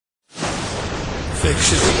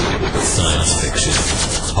fiction, science fiction,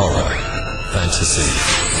 horror, fantasy,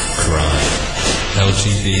 crime,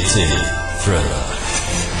 LGBT, thriller.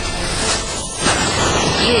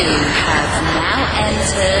 You have now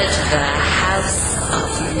entered the House of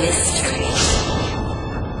Mystery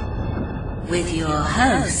with your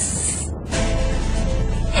hosts,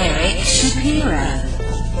 Eric Shapiro,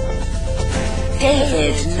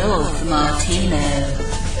 David North Martino,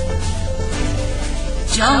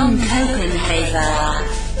 John Copenhaver,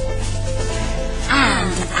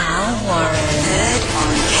 and Al Warren. Heard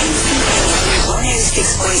on KCAA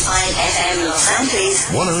 106.5 FM Los Angeles,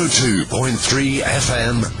 102.3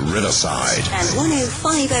 FM Riverside, and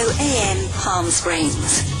 105.0 AM Palm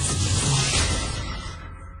Springs.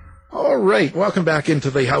 All right, welcome back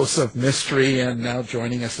into the House of Mystery, and now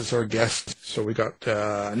joining us is our guest. So we got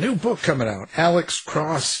a new book coming out, Alex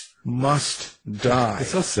Cross Must Die.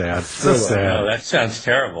 It's so sad. So sad. Oh, that sounds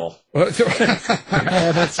terrible. And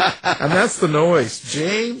that's the noise.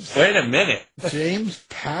 James. Wait a minute. James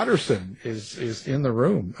Patterson is in the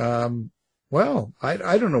room. Well,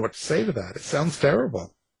 I don't know what to say to that. It sounds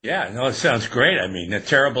terrible. Yeah, no, it sounds great. I mean,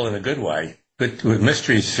 terrible in a good way. But with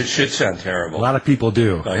mysteries, it should sound terrible. A lot of people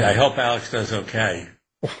do. I hope Alex does okay.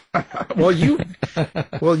 Well,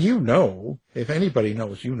 you know, if anybody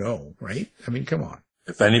knows, you know, right? I mean, come on.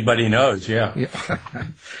 If anybody knows, yeah.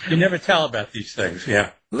 You never tell about these things, yeah.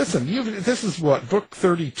 Listen, this is what, book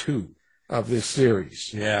 32 of this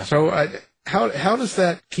series. Yeah. So how does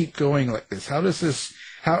that keep going like this? How does this?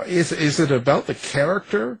 How is it about the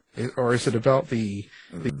character, or is it about the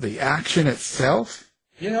action itself?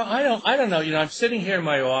 You know, I don't know. You know, I'm sitting here in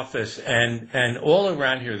my office, and all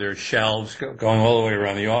around here there are shelves going all the way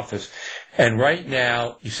around the office. And right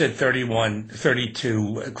now, you said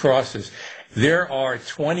 32 crosses. There are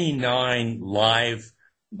 29 live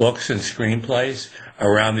books and screenplays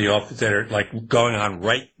around the office that are like going on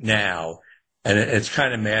right now, and it's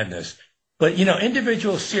kind of madness. But, you know,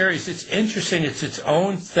 individual series, it's interesting. It's its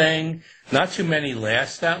own thing. Not too many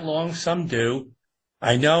last that long. Some do.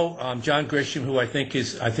 I know John Grisham, who I think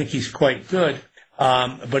he's quite good,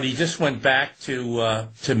 but he just went back to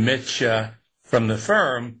Mitch from the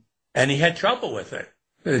Firm, and he had trouble with it.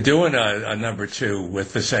 Doing a number 2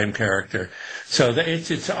 with the same character. So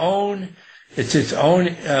it's its own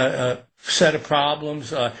set of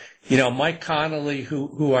problems. You know, Mike Connolly,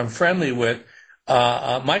 who I'm friendly with,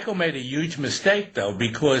 Michael made a huge mistake though,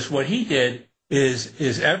 because what he did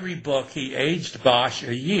is every book he aged Bosch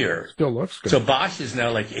a year. Still looks good. So Bosch is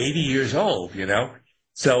now like 80 years old, you know?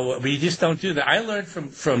 So we just don't do that. I learned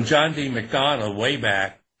from John D. McDonnell way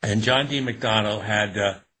back, and John D. McDonnell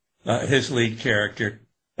had his lead character.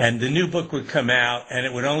 And the new book would come out, and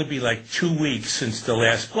it would only be like 2 weeks since the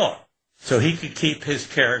last book. So he could keep his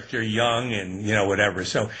character young and, you know, whatever.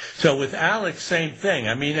 So with Alex, same thing.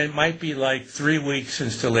 I mean, it might be like 3 weeks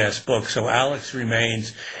since the last book. So Alex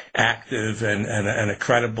remains active and a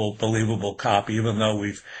credible, believable cop, even though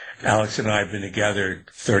Alex and I have been together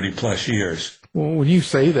 30 plus years. Well, when you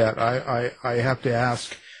say that, I have to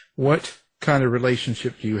ask, what kind of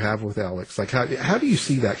relationship do you have with Alex? Like, how do you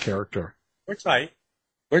see that character?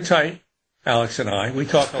 We're tight, Alex and I. We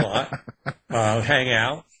talk a lot, hang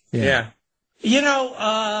out. Yeah. You know,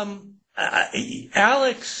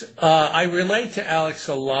 Alex, I relate to Alex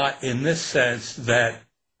a lot in this sense that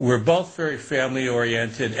we're both very family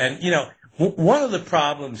oriented. And, you know, one of the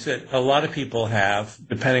problems that a lot of people have,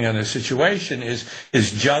 depending on their situation, is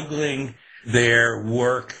juggling their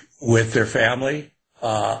work with their family,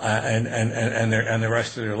 and the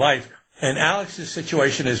rest of their life. And Alex's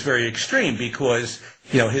situation is very extreme because,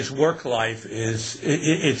 you know, his work life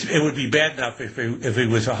it would be bad enough if he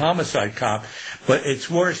was a homicide cop, but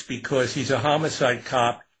it's worse because he's a homicide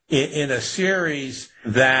cop in a series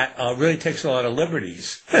that really takes a lot of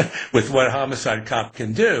liberties with what a homicide cop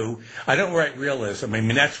can do. I don't write realism. I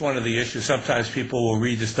mean, that's one of the issues. Sometimes people will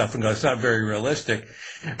read the stuff and go, it's not very realistic.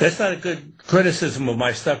 That's not a good criticism of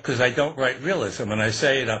my stuff because I don't write realism, and I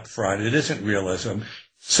say it up front. It isn't realism.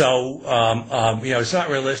 So, you know, it's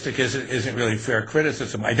not realistic, isn't really fair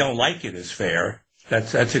criticism. I don't like it as fair.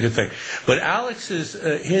 That's a good thing. But Alex's,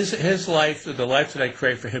 his life, the life that I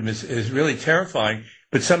create for him is really terrifying,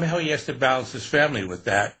 but somehow he has to balance his family with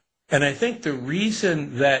that. And I think the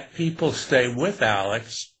reason that people stay with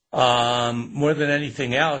Alex, more than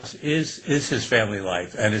anything else is his family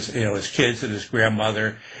life and his kids and his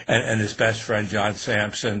grandmother and his best friend, John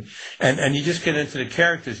Sampson. And you just get into the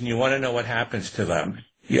characters and you want to know what happens to them.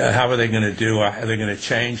 Yeah, how are they going to do? Are they going to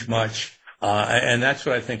change much? And that's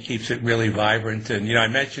what I think keeps it really vibrant. And, you know, I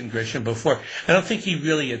mentioned Grisham before. I don't think he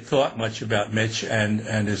really had thought much about Mitch and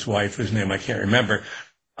his wife, whose name I can't remember.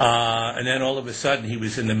 And then all of a sudden he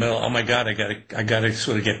was in the middle. Oh my God, I gotta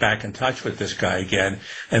sort of get back in touch with this guy again.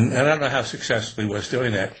 And I don't know how successful he was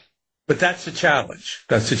doing that, but that's the challenge.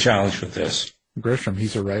 That's the challenge with this. Grisham,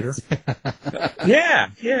 he's a writer. Yeah.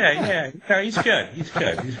 No, he's good. He's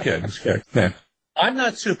good. Yeah. I'm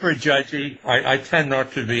not super judgy. I tend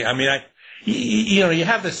not to be. I mean, you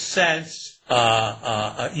have a sense,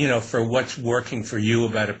 for what's working for you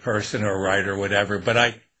about a person or a writer or whatever, but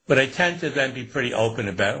I tend to then be pretty open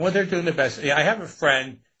about it. Well, they're doing the best. I have a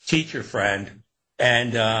friend, teacher friend,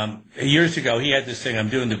 and years ago he had this thing, I'm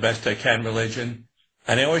doing the best I can religion.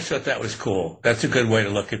 And I always thought that was cool. That's a good way to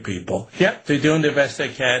look at people. Yep, they're doing the best they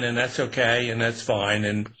can, and that's okay, and that's fine,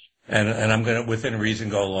 and I'm going to, within reason,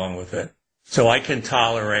 go along with it. So I can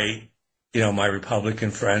tolerate, my Republican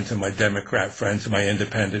friends and my Democrat friends and my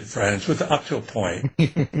independent friends up to a point.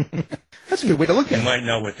 That's a good way to look at it. You might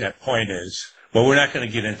know what that point is. Well, we're not going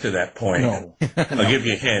to get into that point. No. I'll give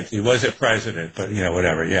you a hint. He wasn't president, but,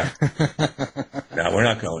 whatever, yeah. No, we're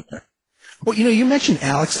not going there. Well, you mentioned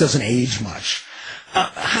Alex doesn't age much.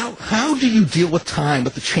 How do you deal with time,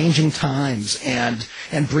 with the changing times, and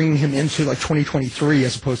bringing him into like 2023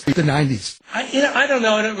 as opposed to the 90s? I don't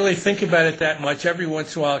know. I don't really think about it that much. Every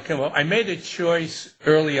once in a while, I come up. I made a choice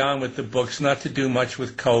early on with the books not to do much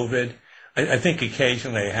with COVID. I think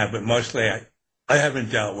occasionally I have, but mostly I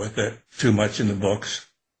haven't dealt with it too much in the books.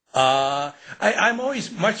 I'm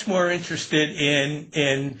always much more interested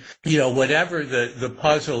in whatever the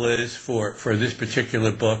puzzle is for this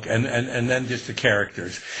particular book, and then just the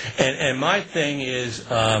characters. And my thing is,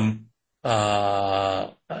 and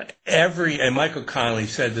Michael Connelly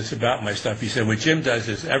said this about my stuff. He said, what Jim does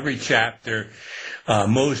is every chapter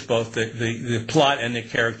moves both the plot and the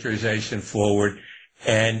characterization forward,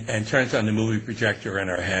 and turns on the movie projector in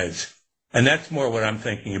our heads. And that's more what I'm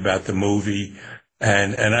thinking about the movie.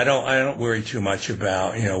 And I don't worry too much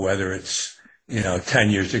about, whether it's,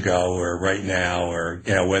 10 years ago or right now, or,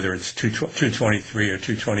 whether it's 223 or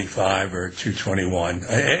 225 or 221,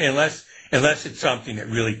 unless it's something that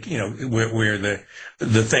really, where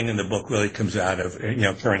the thing in the book really comes out of,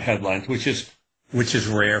 current headlines, which is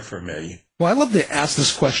rare for me. Well, I'd love to ask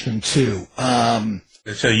this question too.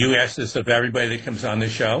 So you ask this of everybody that comes on the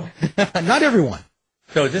show? Not everyone.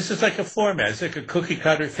 So this is like a format. It's like a cookie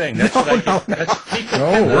cutter thing. That's what I get.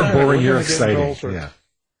 No, we're boring. You're exciting. Yeah.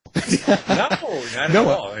 No, not at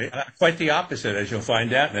all. Quite the opposite, as you'll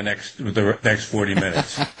find out in the next 40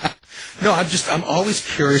 minutes. No, I'm always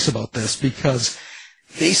curious about this because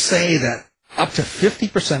they say that up to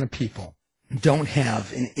 50% of people don't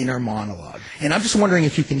have an inner monologue. And I'm just wondering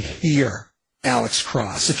if you can hear Alex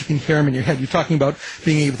Cross, if you can hear him in your head. You're talking about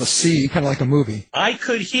being able to see, kind of like a movie. I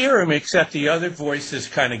could hear him, except the other voices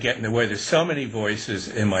kind of get in the way. There's so many voices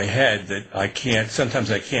in my head that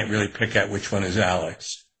sometimes I can't really pick out which one is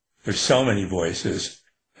Alex. There's so many voices.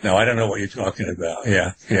 No, I don't know what you're talking about.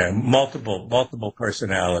 Yeah. Multiple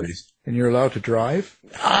personalities. And you're allowed to drive?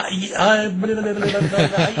 A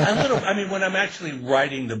little. I mean, when I'm actually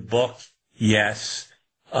writing the book, yes.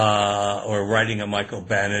 Or writing a Michael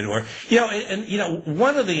Bennett, or,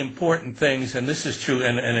 one of the important things, and this is true,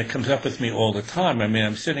 and it comes up with me all the time. I mean,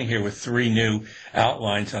 I'm sitting here with 3 new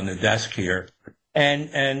outlines on the desk here, and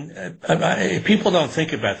people don't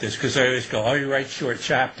think about this because I always go, oh, you write short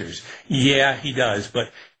chapters. Yeah, he does, but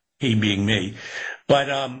he being me. But,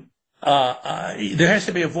 there has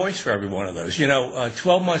to be a voice for every one of those.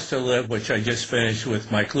 12 Months to Live, which I just finished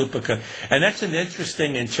with Mike Lupica. And that's an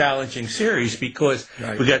interesting and challenging series because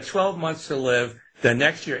we got 12 Months to Live, then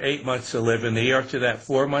next year 8 Months to Live, and the year after that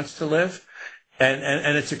 4 Months to Live.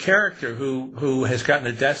 And it's a character who has gotten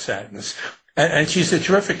a death sentence. And she's a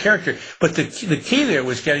terrific character. But the key there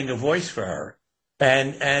was getting a voice for her.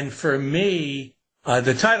 And for me,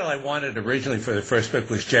 the title I wanted originally for the first book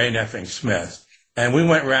was Jane Effing Smith. And we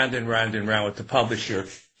went round and round and round with the publisher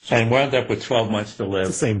and wound up with 12 Months to Live.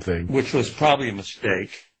 It's the same thing. Which was probably a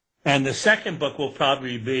mistake. And the second book will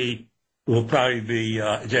probably be Jane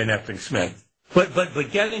Effing Smith.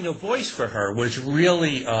 But getting a voice for her was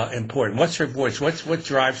really important. What's her voice? What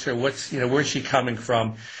drives her? Where's she coming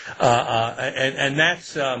from? And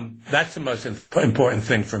that's the most important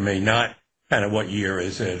thing for me, not kind of what year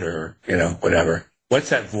is it or, whatever. What's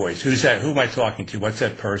that voice? Who's that? Who am I talking to? What's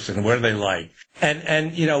that person? What are they like?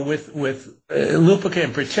 And with Lupica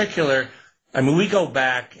in particular, I mean, we go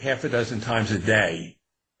back half a dozen times a day,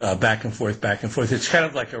 back and forth. It's kind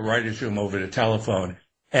of like a writer's room over the telephone.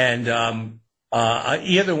 And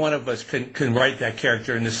either one of us can write that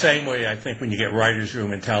character in the same way. I think when you get writer's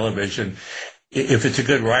room in television, if it's a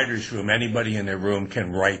good writer's room, anybody in their room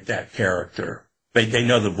can write that character. They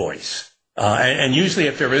know the voice. And usually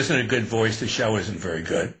if there isn't a good voice, the show isn't very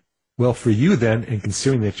good. Well, for you then, and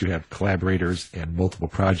considering that you have collaborators and multiple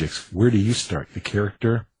projects, where do you start, the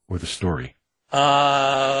character or the story?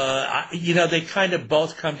 They kind of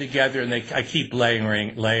both come together, and I keep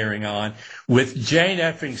layering on. With Jane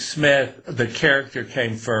Effing Smith, the character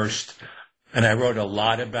came first, and I wrote a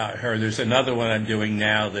lot about her. There's another one I'm doing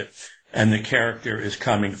now and the character is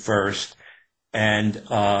coming first. And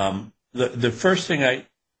the first thing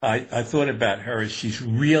I thought about her is she's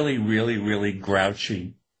really, really, really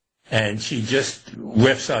grouchy. And she just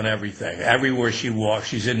riffs on everything. Everywhere she walks,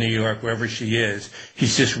 she's in New York, wherever she is,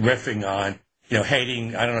 she's just riffing on,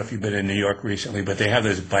 hating, I don't know if you've been in New York recently, but they have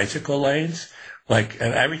those bicycle lanes. And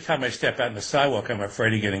every time I step out on the sidewalk, I'm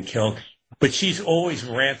afraid of getting killed. But she's always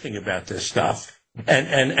ranting about this stuff.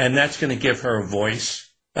 And that's going to give her a voice,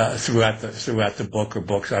 throughout the book or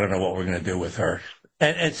books. I don't know what we're going to do with her.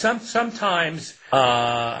 And sometimes,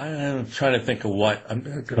 I'm trying to think of what,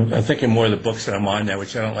 I'm thinking more of the books that I'm on now,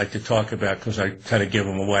 which I don't like to talk about because I kind of give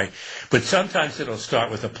them away. But sometimes it'll start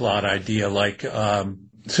with a plot idea like,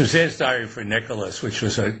 Suzanne's Diary for Nicholas, which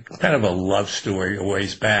was a kind of a love story a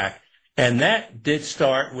ways back. And that did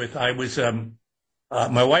start with,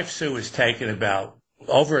 my wife Sue was taking about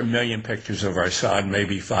over 1 million pictures of our son,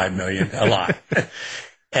 maybe 5 million, a lot.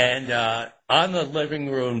 And, on the living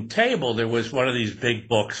room table, there was one of these big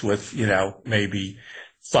books with, maybe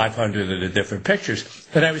 500 of the different pictures.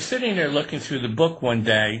 And I was sitting there looking through the book one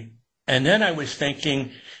day, and then I was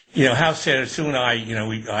thinking, how sad. Sue and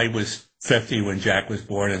I was 50 when Jack was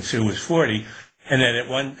born, and Sue was 40. And then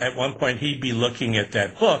at one point, he'd be looking at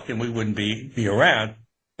that book, and we wouldn't be around.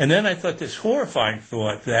 And then I thought this horrifying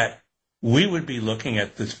thought that we would be looking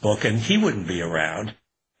at this book, and he wouldn't be around.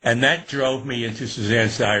 And that drove me into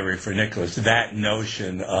Suzanne's Diary for Nicholas, that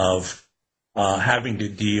notion of having to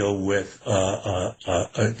deal with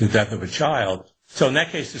the death of a child. So in that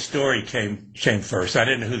case, the story came first. I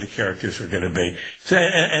didn't know who the characters were going to be. So,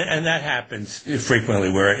 and that happens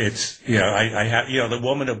frequently where it's, I have, the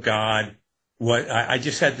woman of God. I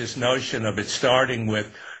just had this notion of it starting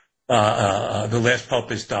with the last pope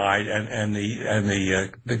has died, and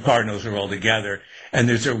the cardinals are all together, and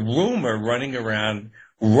there's a rumor running around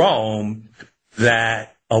Rome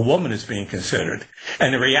that a woman is being considered.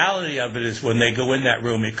 And the reality of it is when they go in that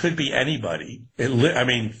room, it could be anybody.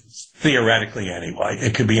 Theoretically anybody.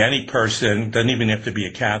 It could be any person, doesn't even have to be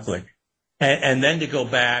a Catholic. And then to go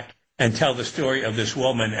back and tell the story of this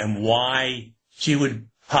woman and why she would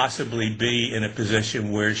possibly be in a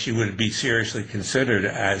position where she would be seriously considered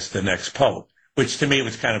as the next pope, which to me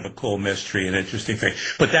was kind of a cool mystery and interesting thing.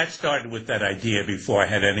 But that started with that idea before I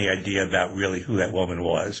had any idea about really who that woman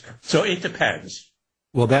was. So it depends.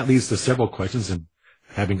 Well, that leads to several questions and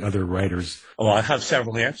having other writers. Oh, I have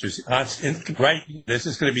several answers. Right? This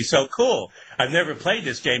is going to be so cool. I've never played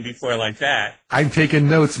this game before like that. I'm taking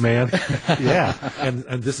notes, man. Yeah.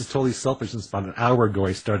 And this is totally selfish. Since about an hour ago,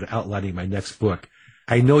 I started outlining my next book.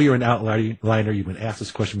 I know you're an outliner. You've been asked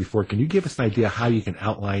this question before. Can you give us an idea how you can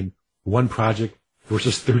outline one project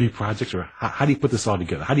versus 30 projects, or how do you put this all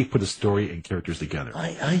together? How do you put a story and characters together?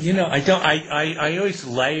 I always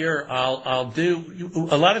layer. I'll do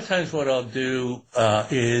a lot of times. What I'll do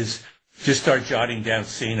is just start jotting down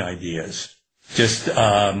scene ideas, just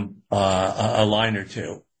a line or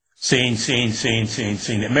two, scene.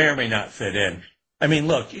 It may or may not fit in. I mean,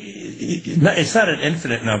 look, it's not an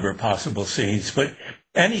infinite number of possible scenes, but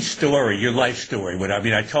any story, your life story.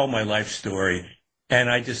 I told my life story. And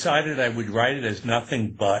I decided I would write it as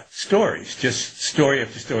nothing but stories, just story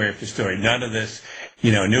after story after story. None of this,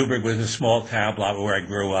 Newburgh was a small town, blah, blah, where I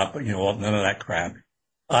grew up, none of that crap.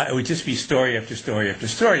 It would just be story after story after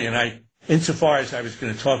story. And insofar as I was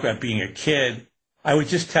going to talk about being a kid, I would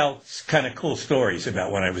just tell kind of cool stories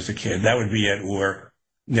about when I was a kid. That would be it. Or,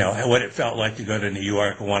 what it felt like to go to New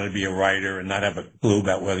York and want to be a writer and not have a clue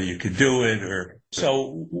about whether you could do it.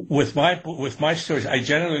 So with my stories, I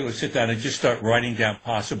generally would sit down and just start writing down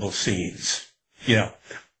possible scenes.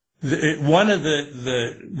 One of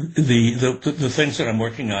the things that I'm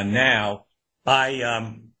working on now,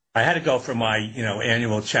 I had to go for my,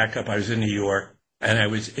 annual checkup. I was in New York and I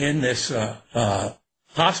was in this,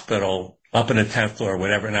 hospital up in the 10th floor or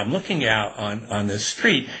whatever. And I'm looking out on this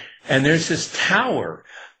street and there's this tower.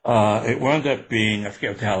 It wound up being, I forget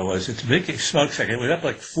what the hell it was. It's a big smokestack. It went up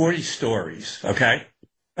like 40 stories. Okay.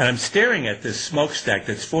 And I'm staring at this smokestack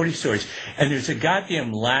that's 40 stories and there's a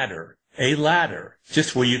goddamn ladder,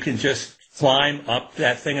 just where you can just climb up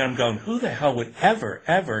that thing. And I'm going, who the hell would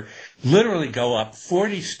ever literally go up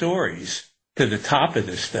 40 stories to the top of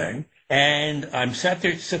this thing? And I'm sit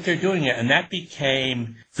there doing it, and that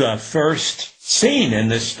became the first scene in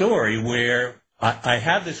this story where I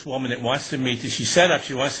have this woman that wants to meet, she set up,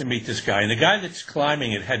 she wants to meet this guy, and the guy that's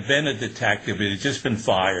climbing it had been a detective, it had just been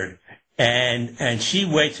fired, and she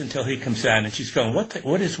waits until he comes down, and she's going,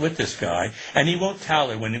 what is with this guy? And he won't tell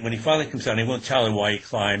her, when he finally comes down, he won't tell her why he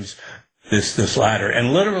climbs this ladder.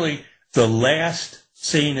 And literally, the last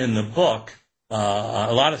scene in the book,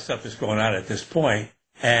 a lot of stuff is going on at this point,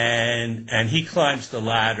 and he climbs the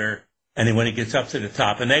ladder, and then when he gets up to the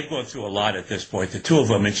top, and they've gone through a lot at this point, the two of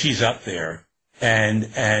them, and she's up there.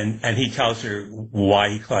 And he tells her why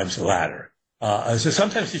he climbs the ladder. So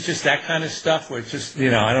sometimes it's just that kind of stuff where it's just,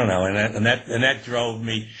 I don't know. And that drove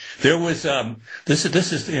me. There was, this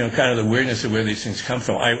is, kind of the weirdness of where these things come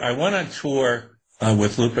from. I went on tour,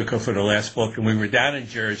 with Lupica for the last book, and we were down in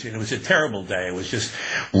Jersey, and it was a terrible day. It was just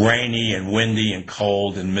rainy and windy and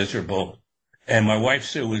cold and miserable. And my wife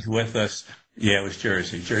Sue was with us. Yeah, it was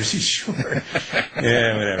Jersey Shore.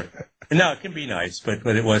 Yeah, whatever. No, it can be nice, but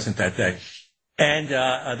it wasn't that day. And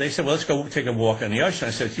they said, well, let's go take a walk on the ocean.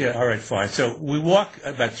 I said, yeah, all right, fine. So we walk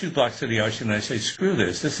about 2 blocks to the ocean, and I say, screw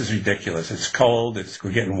this. This is ridiculous. It's cold.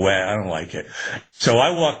 We're getting wet. I don't like it. So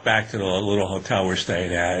I walk back to the little hotel we're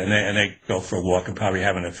staying at, and they go for a walk and probably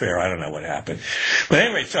have an affair. I don't know what happened. But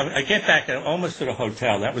anyway, so I get back, and I'm almost to the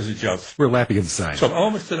hotel. That was a joke. We're laughing inside. So I'm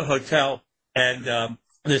almost to the hotel, and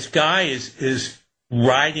this guy is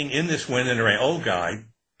riding in this wind and rain, old guy,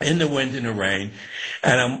 in the wind and the rain,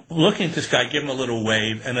 and I'm looking at this guy, give him a little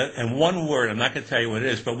wave, and one word, I'm not going to tell you what it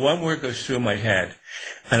is, but one word goes through my head.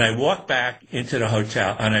 And I walk back into the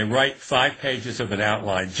hotel, and I write 5 pages of an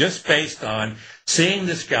outline just based on seeing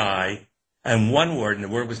this guy, and one word, and the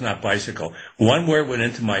word was not bicycle, one word went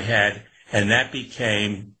into my head, and that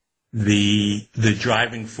became the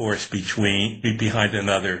driving force behind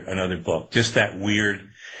another book. Just that weird,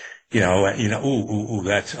 there's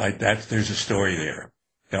a story there.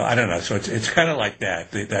 I don't know. So it's kind of like that.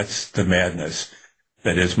 That's the madness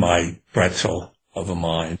that is my pretzel of a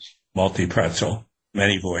mind. Multi-pretzel.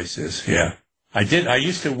 Many voices. Yeah. I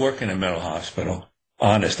used to work in a mental hospital.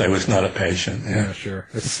 Honest. I was not a patient. Yeah, sure.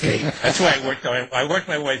 Escape. That's why I worked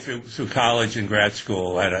my way through college and grad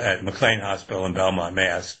school at McLean Hospital in Belmont,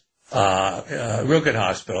 Mass. Real good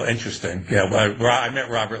hospital. Interesting. Yeah. I met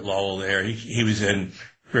Robert Lowell there. He was in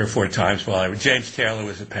 3 or 4 times while James Taylor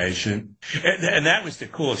was a patient. And that was the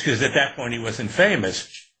coolest, because at that point he wasn't famous,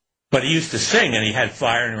 but he used to sing, and he had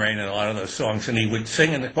Fire and Rain and a lot of those songs, and he would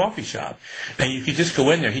sing in the coffee shop. And you could just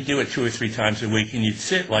go in there. He'd do it 2 or 3 times a week, and you'd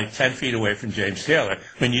sit like 10 feet away from James Taylor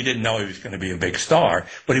when you didn't know he was going to be a big star,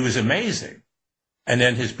 but he was amazing. And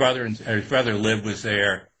then his brother Liv was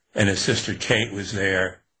there, and his sister Kate was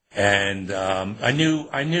there. And I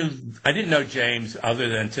didn't know James other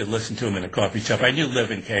than to listen to him in a coffee shop. I knew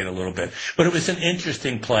Liv and Kate a little bit, but it was an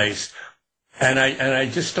interesting place. And I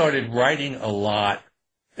just started writing a lot.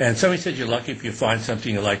 And somebody said, you're lucky if you find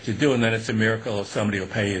something you like to do, and then it's a miracle if somebody will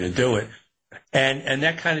pay you to do it. And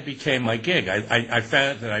that kind of became my gig. I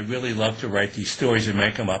found that I really loved to write these stories and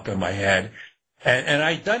make them up in my head. And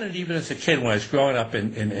I'd done it even as a kid when I was growing up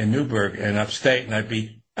in Newburgh and upstate, and I'd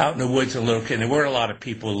be out in the woods, a little kid, and there weren't a lot of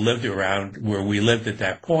people who lived around where we lived at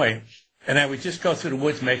that point. And I would just go through the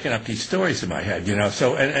woods making up these stories in my head,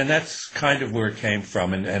 So, and that's kind of where it came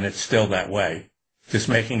from, and it's still that way. Just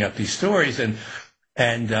making up these stories. And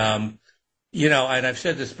I've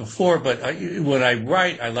said this before, but when I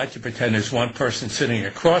write, I like to pretend there's one person sitting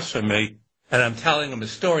across from me, and I'm telling them a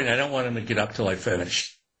story, and I don't want them to get up till I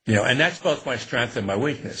finish. And that's both my strength and my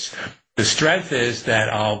weakness. The strength is that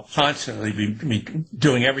I'll constantly be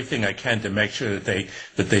doing everything I can to make sure that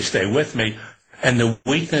they stay with me. And the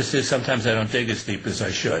weakness is sometimes I don't dig as deep as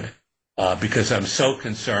I should, because I'm so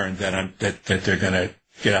concerned that they're going to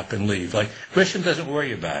get up and leave. Like, Grisham doesn't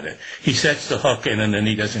worry about it. He sets the hook in, and then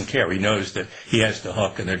he doesn't care. He knows that he has the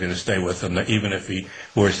hook, and they're going to stay with him, even if he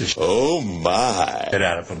wears the shit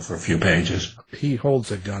out of him for a few pages. He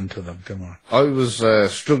holds a gun to them. Come on. I was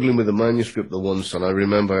struggling with a manuscript once, and I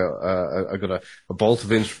remember I got a bolt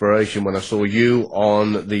of inspiration when I saw you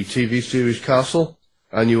on the TV series Castle.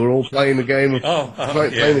 And you were all playing the game of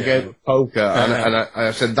playing the game of poker, and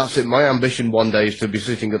I said, that's it. My ambition one day is to be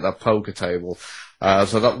sitting at that poker table.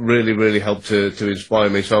 So that really, really helped to inspire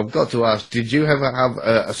me. So I've got to ask, did you ever have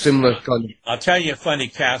a similar kind of... I'll tell you a funny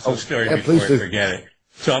castle story before I forget it.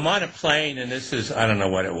 So I'm on a plane, and this is, I don't know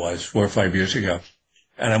what it was, 4 or 5 years ago.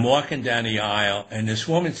 And I'm walking down the aisle, and this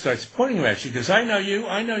woman starts pointing at me. She goes, I know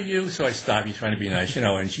you. So I stop. He's trying to be nice,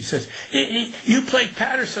 and she says, you played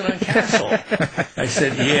Patterson on Castle. I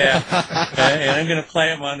said, yeah. And I'm going to play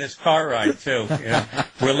him on this car ride, too.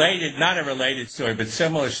 Related, not a related story, but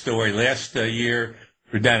similar story. Last year,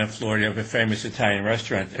 we're down in Florida. We have a famous Italian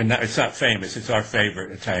restaurant. And it's not famous. It's our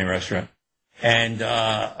favorite Italian restaurant. And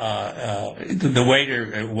the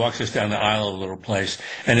waiter walks us down the aisle of a little place,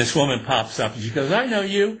 and this woman pops up, and she goes, I know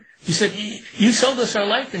you. She said, you sold us our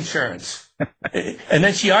life insurance. And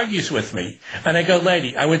then she argues with me. And I go,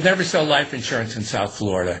 lady, I would never sell life insurance in South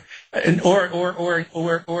Florida, or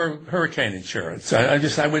hurricane insurance.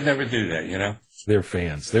 I would never do that, They're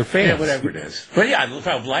fans. Yeah, whatever it is. But yeah, I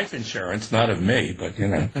have life insurance, not of me, but,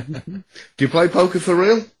 Do you play poker for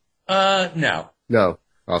real? No. No.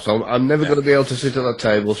 Oh, so I'm never going to be able to sit at that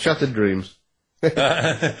table. Shattered dreams.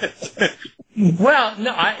 Well,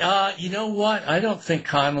 no, you know what? I don't think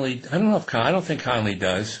Connolly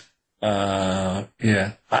does.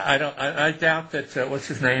 Yeah. I doubt that, what's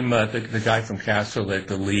his name? The guy from Castle,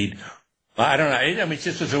 the lead. I don't know. I mean, it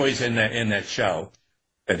just was always in that show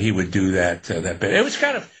that he would do that bit. It was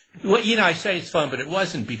kind of, well, I say it's fun, but it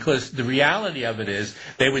wasn't, because the reality of it is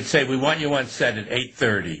they would say, we want you on set at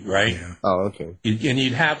 8:30, right? Yeah. Oh, okay. And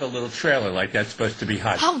you'd have a little trailer like that's supposed to be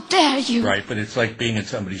hot. How dare you? Right, but it's like being in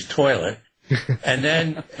somebody's toilet. and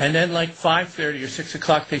then like 5:30 or 6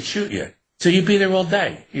 o'clock, they'd shoot you. So you'd be there all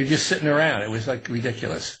day. You're just sitting around. It was like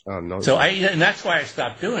ridiculous. Oh, no. So and that's why I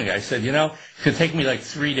stopped doing it. I said, it's going to take me like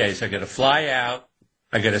 3 days. I got to fly out.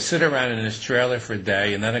 I got to sit around in this trailer for a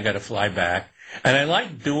day, and then I got to fly back. And I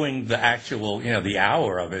like doing the actual, the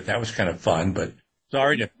hour of it. That was kind of fun, but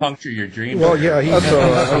sorry to puncture your dream. Well, yeah, that's all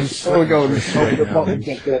right. I'm going Drag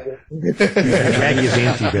his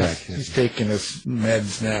auntie back. He's taking his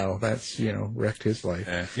meds now. That's, wrecked his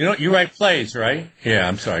life. Yeah. You write plays, right? Yeah,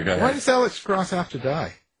 I'm sorry. Go ahead. Why does Alex Cross have to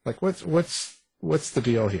die? Like, what's the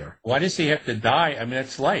deal here? Why does he have to die? I mean,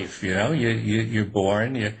 that's life, You're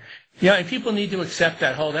born, and people need to accept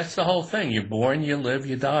that's the whole thing. You're born, you live,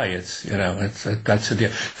 you die. It's, that's the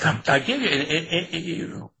deal. I give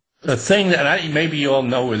you a thing that maybe you all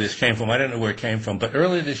know where this came from. I don't know where it came from, but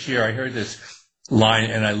earlier this year I heard this line,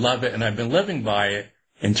 and I love it, and I've been living by it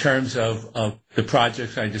in terms of the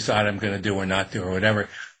projects I decide I'm going to do or not do or whatever.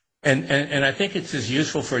 And I think it's as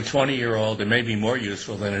useful for a 20-year-old, and maybe more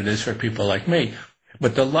useful than it is for people like me.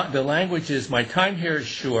 But the language is, my time here is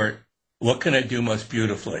short. What can I do most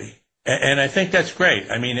beautifully? And I think that's great.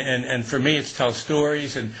 I mean, and for me, it's tell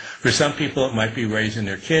stories. And for some people, it might be raising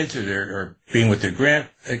their kids or being with their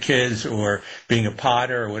grandkids or being a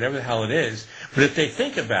potter or whatever the hell it is. But if they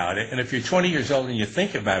think about it, and if you're 20 years old and you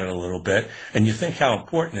think about it a little bit and you think how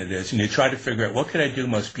important it is and you try to figure out what could I do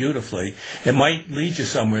most beautifully, it might lead you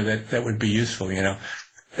somewhere that would be useful,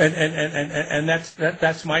 And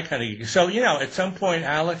that's my kind of, so, at some point,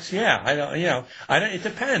 Alex, it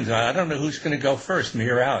depends. I don't know who's going to go first, me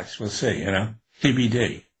or Alex. We'll see,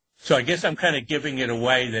 TBD. So I guess I'm kind of giving it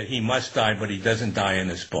away that he must die, but he doesn't die in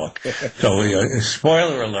this book. So,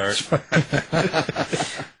 spoiler alert.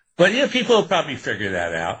 But, people will probably figure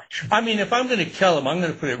that out. I mean, if I'm going to kill him, I'm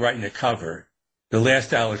going to put it right in the cover. The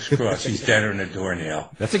last Alex Cross, he's deader than a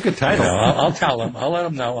doornail. That's a good title. I'll tell him. I'll let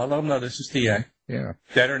him know. I'll let him know this is the end. Yeah.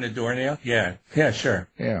 Deader than a doornail? Yeah. Yeah, sure.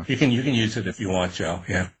 Yeah. You can use it if you want, Joe.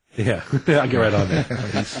 Yeah. Yeah. I'll get right on that.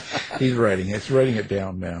 He's writing it. He's writing it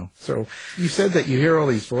down now. So you said that you hear all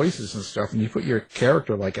these voices and stuff, and you put your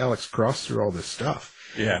character like Alex Cross through all this stuff.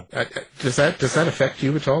 Yeah. Does that affect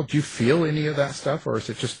you at all? Do you feel any of that stuff, or does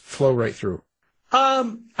it just flow right through?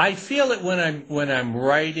 I feel it when I'm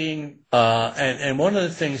writing, and one of the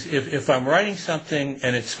things, if I'm writing something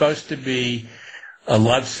and it's supposed to be a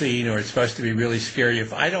love scene or it's supposed to be really scary,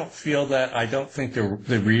 if I don't feel that, I don't think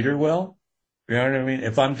the reader will. You know what I mean?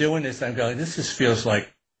 If I'm doing this, I'm going, this just feels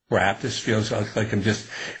like crap. This feels like I'm just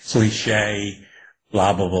cliche,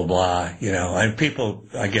 blah, blah, blah, blah, and people,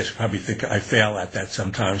 I guess, probably think I fail at that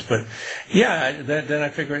sometimes, but yeah, then I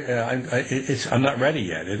figure, I'm not ready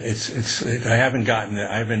yet. I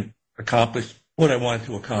haven't accomplished what I wanted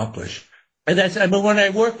to accomplish. And when I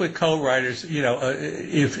work with co-writers,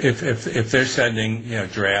 if they're sending,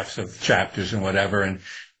 drafts of chapters and whatever, and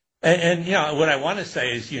what I want to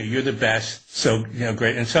say is, you're the best, so,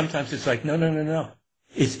 great. And sometimes it's like, no.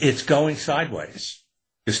 It's going sideways.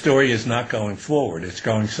 The story is not going forward. It's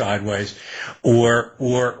going sideways, or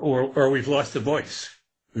we've lost the voice.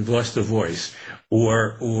 We've lost the voice,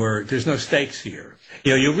 or there's no stakes here.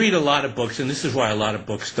 You read a lot of books, and this is why a lot of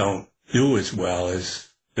books don't do as well as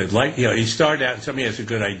Like, you start out and somebody has a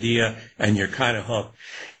good idea and you're kind of hooked.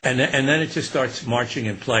 And then it just starts marching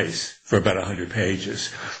in place for about 100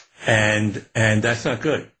 pages. And that's not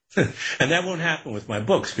good. And that won't happen with my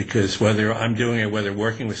books because whether I'm doing it, whether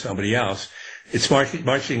working with somebody else, it's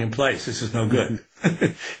marching in place. This is no good.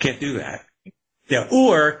 Can't do that. Yeah.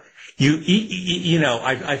 Or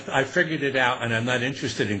I figured it out and I'm not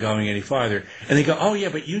interested in going any farther. And they go, oh yeah,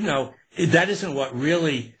 but that isn't what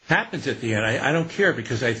really happens at the end. I don't care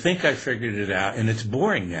because I think I figured it out and it's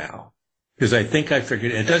boring now. Because I think I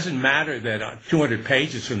figured it doesn't matter that 200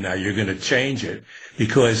 pages from now you're going to change it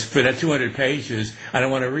because for that 200 pages, I don't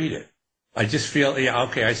want to read it. I just feel, yeah,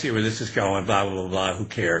 okay, I see where this is going, blah, blah, blah, blah, who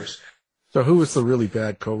cares? So who was the really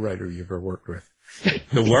bad co-writer you ever worked with?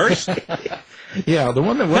 The worst? Yeah, the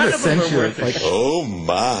one that sent you. Like, oh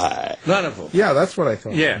my! None of them. Yeah, that's what I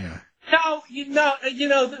thought. Yeah.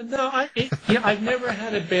 I've never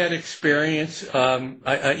had a bad experience.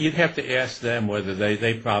 You'd have to ask them whether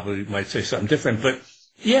they probably might say something different. But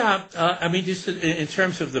yeah, just in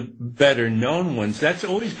terms of the better known ones, that's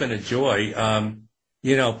always been a joy.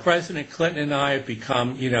 President Clinton and I have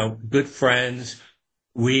become, good friends.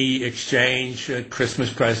 We exchange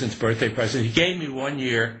Christmas presents, birthday presents. He gave me one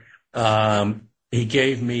year, he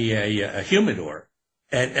gave me a humidor.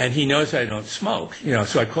 And he knows I don't smoke,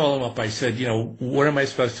 so I call him up. I said, what am I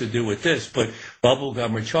supposed to do with this? Put bubble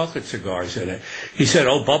gum or chocolate cigars in it. He said,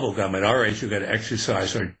 oh, bubble gum. At our age, we've got to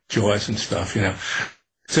exercise our jaws and stuff,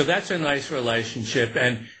 So that's a nice relationship.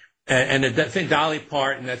 And the thing, Dolly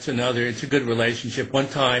Parton, that's another, it's a good relationship. One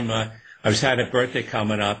time, I had a birthday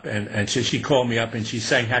coming up and she called me up and she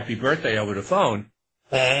sang happy birthday over the phone.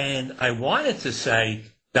 And I wanted to say,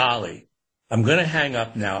 Dolly, I'm going to hang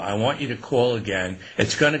up now. I want you to call again.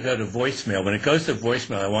 It's going to go to voicemail. When it goes to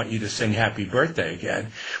voicemail, I want you to sing happy birthday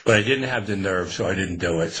again. But I didn't have the nerve, so I didn't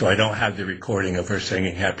do it. So I don't have the recording of her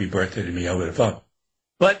singing happy birthday to me over the phone.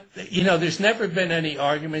 But, there's never been any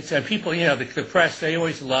arguments. And people, the press, they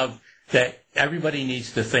always love that everybody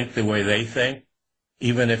needs to think the way they think,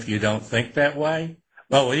 even if you don't think that way.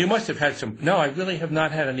 Well, you must have had some. No, I really have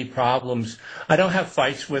not had any problems. I don't have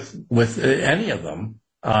fights with any of them.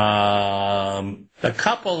 A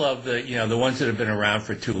couple of the ones that have been around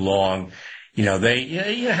for too long, you know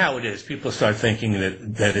how it is. People start thinking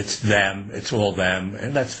that it's them, it's all them,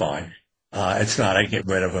 and that's fine. It's not. I get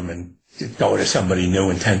rid of them and go to somebody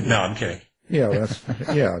new and no, I'm kidding. Yeah,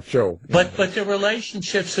 Joe. But the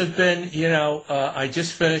relationships have been, I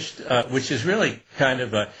just finished, which is really kind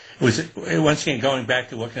of once again, going back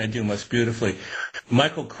to what can I do most beautifully.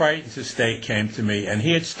 Michael Crichton's estate came to me and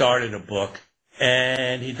he had started a book.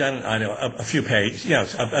 And he'd done, a few pages,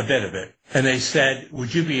 a bit of it. And they said,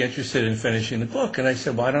 would you be interested in finishing the book? And I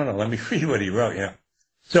said, well, I don't know. Let me read what he wrote,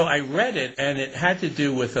 So I read it, and it had to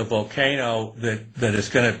do with a volcano that is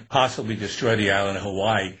going to possibly destroy the island of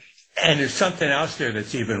Hawaii. And there's something else there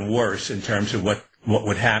that's even worse in terms of what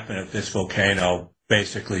would happen if this volcano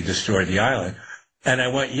basically destroyed the island. And I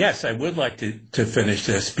went, yes, I would like to finish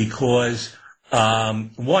this because,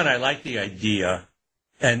 one, I like the idea.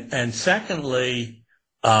 And secondly,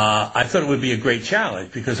 I thought it would be a great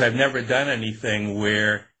challenge because I've never done anything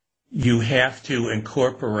where you have to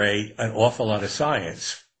incorporate an awful lot of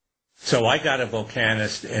science. So I got a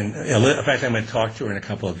volcanist, and in fact, I'm going to talk to her in a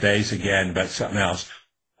couple of days again about something else.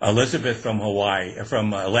 Elizabeth from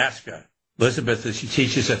Alaska. Elizabeth, she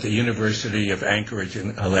teaches at the University of Anchorage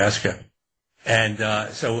in Alaska. And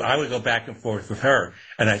so I would go back and forth with her,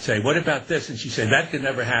 and I'd say, what about this? And she'd say, that could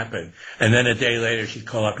never happen. And then a day later, she'd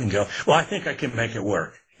call up and go, well, I think I can make it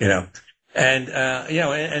work, and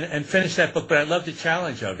finish that book. But I love the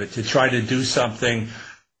challenge of it, to try to do something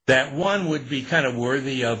that one would be kind of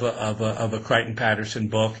worthy of a Crichton Patterson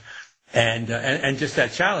book, and just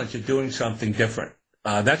that challenge of doing something different.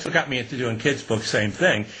 That's what got me into doing kids' books, same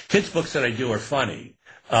thing. Kids' books that I do are funny.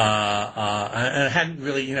 And I hadn't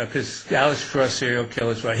really, because Alex Cross, serial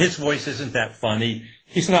killers, his voice isn't that funny.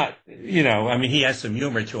 He's not, he has some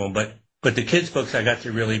humor to him, but the kids' books I got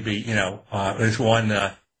to really be, there's one,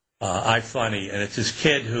 I Funny, and it's this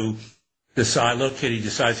kid he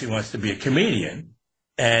decides he wants to be a comedian.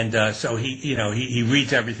 And, so he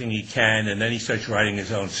reads everything he can, and then he starts writing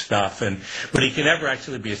his own stuff, but he can never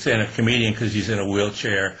actually be a stand-up comedian because he's in a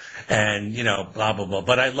wheelchair and, blah, blah, blah.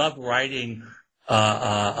 But I love writing,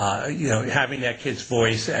 having that kid's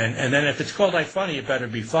voice, and then if it's called I Funny, it better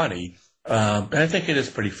be funny. And I think it is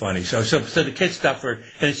pretty funny. So the kids stuff and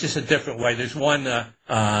it's just a different way. There's one,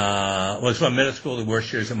 was one Middle School, the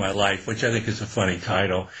Worst Years of My Life, which I think is a funny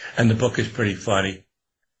title, and the book is pretty funny.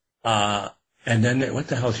 And then what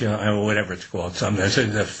the hell's, whatever it's called, something, it's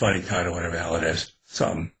a funny title, whatever the hell it is.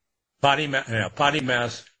 Something. Potty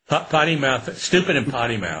Mouse Potty Mouth, Stupid and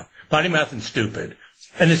Potty Mouth. Potty Mouth and Stupid.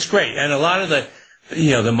 And it's great. And a lot of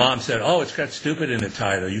the mom said, oh, it's got stupid in the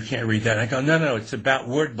title. You can't read that. And I go, no, it's about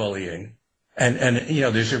word bullying. And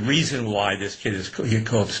there's a reason why this kid is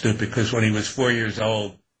called Stupid, because when he was 4 years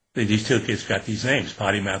old, these two kids got these names,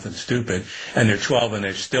 Potty Mouth and Stupid, and they're 12 and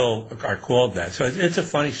they still are called that. So it's a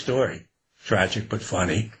funny story. Tragic, but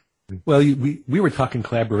funny. Well, we were talking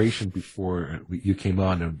collaboration before you came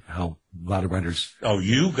on, and how a lot of writers. Oh,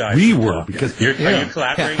 you guys. We were, because. Are you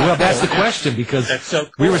collaborating? Well, that's the question, because that's so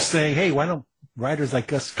cool. We were saying, hey, why don't writers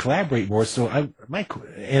like us collaborate more? So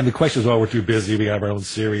and the question is, well, we're too busy. We have our own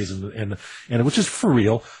series, and which is for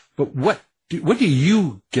real. But what do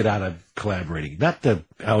you get out of collaborating? Not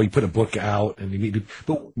how you put a book out and you meet,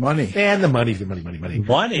 but money and the money.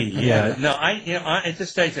 Money, yeah. No, I at this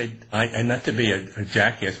stage, I not to be a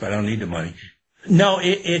jackass, but I don't need the money. No,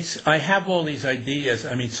 I have all these ideas.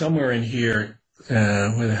 I mean, somewhere in here,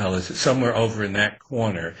 where the hell is it? Somewhere over in that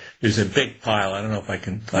corner, there's a big pile. I don't know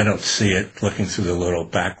if I don't see it looking through the little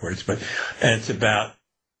backwards, but it's about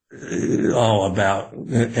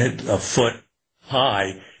a foot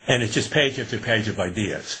high. And it's just page after page of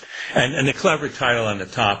ideas. And the clever title on the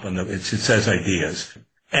top, it says ideas.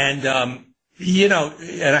 And,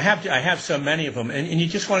 and I have so many of them, and you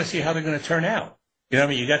just want to see how they're going to turn out. You know what I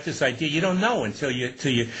mean? You got this idea. You don't know until you,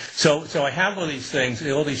 so I have all these things,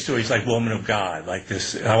 all these stories like Woman of God, like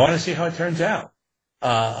this. I want to see how it turns out.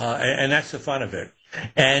 And that's the fun of it.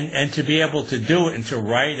 And to be able to do it and to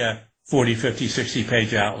write a 40, 50, 60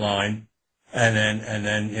 page outline, and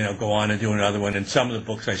then go on and do another one. And some of the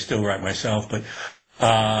books I still write myself, but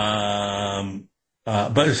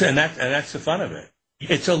that's the fun of it.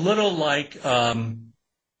 It's a little like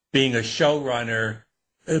being a showrunner,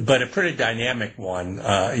 but a pretty dynamic one,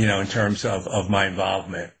 in terms of my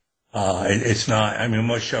involvement. It's not. I mean,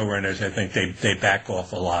 most showrunners, I think they back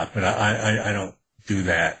off a lot, but I don't do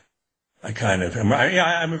that. I kind of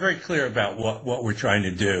I'm very clear about what we're trying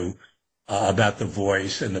to do, about the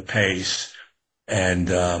voice and the pace. And,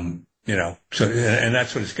 and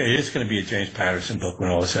that's what it is going to be, a James Patterson book when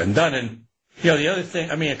all is said and done. And, the other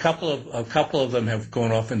thing, I mean, a couple of them have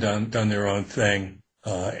gone off and done their own thing,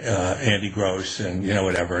 Andy Gross and,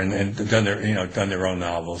 whatever, and done their own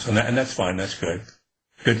novels. And that's fine. That's good.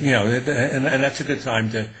 Good, and that's a good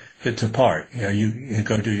time to part. You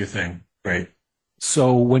go do your thing. Great.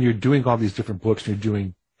 So when you're doing all these different books, and you're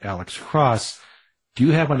doing Alex Cross, did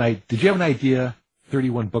you have an idea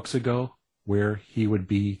 31 books ago where he would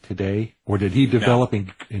be today, or did he develop?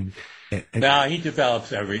 No, he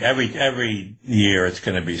develops every year. It's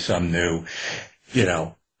going to be some new,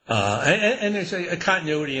 and there's a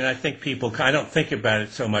continuity. And I think I don't think about it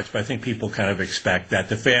so much, but I think people kind of expect that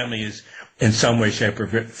the family is in some way, shape, or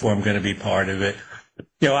form going to be part of it.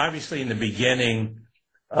 Obviously in the beginning,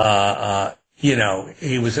 he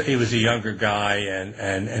was a younger guy,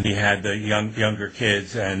 and he had the younger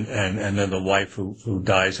kids, and then the wife who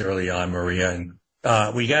dies early on, Maria. And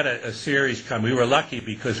we got a series coming. We were lucky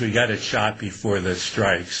because we got it shot before the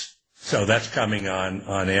strikes, so that's coming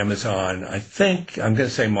on Amazon. I think I'm going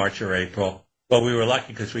to say March or April, but we were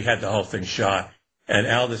lucky because we had the whole thing shot. And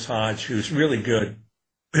Aldous Hodge, who's really good,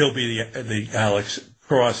 he'll be the Alex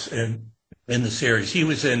Cross in the series. He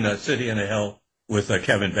was in City on the Hill with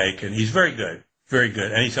Kevin Bacon. He's very good,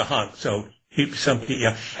 and he's a hunk. So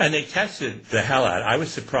and they tested the hell out. I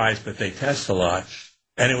was surprised, but they test a lot,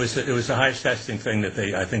 and it was the highest testing thing that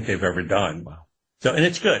I think they've ever done. Wow. So, and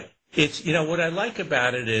it's good. It's what I like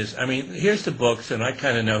about it is, I mean, here's the books, and I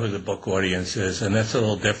kind of know who the book audience is, and that's a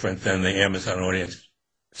little different than the Amazon audience.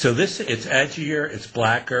 So it's edgier, it's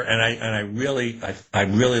blacker, and I really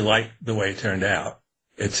like the way it turned out.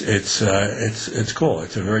 It's cool.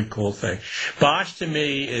 It's a very cool thing. Bosch to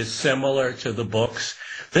me is similar to the books.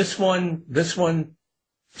 This one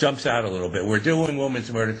jumps out a little bit. We're doing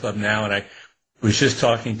Women's Murder Club now, and I was just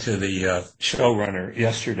talking to the showrunner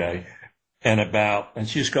yesterday, and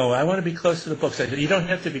she's going, I want to be close to the books. I said, you don't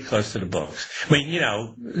have to be close to the books. I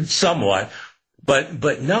mean, somewhat,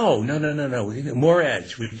 but no, more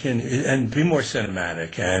edge. We can, and be more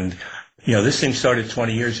cinematic. And this thing started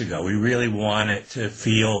 20 years ago. We really want it to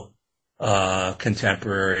feel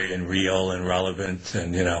contemporary and real and relevant,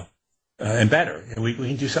 and and better. We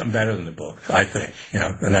can do something better than the book, I think.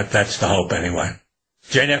 And that's the hope anyway.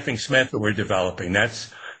 Jane Effing Smith, that we're developing. I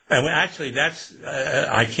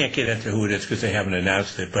can't get into who it is because they haven't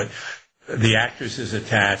announced it, but the actress is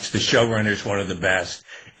attached. The showrunner is one of the best,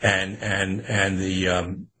 and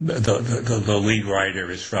the lead writer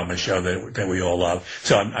is from a show that we all love.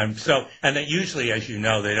 So and that usually, as you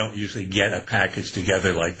know, they don't usually get a package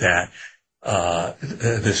together like that.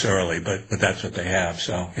 this early, but that's what they have.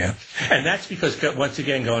 So yeah, and that's because once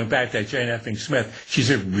again, going back to Jane Effing Smith, she's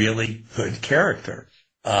a really good character,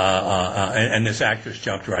 and this actress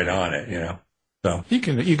jumped right on it, So you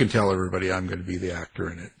can tell everybody I'm going to be the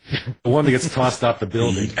actor in it. The one that gets tossed off the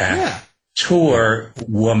building. Tour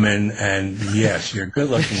woman, and yes, you're a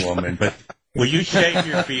good-looking woman, but will you shave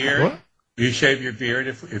your beard? What? Will you shave your beard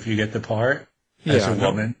if you get the part as a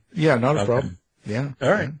woman? Yeah, not a problem. Yeah. All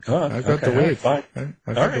right. I've got the wig. Fine.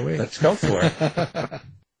 I've got the wig. Let's go for it.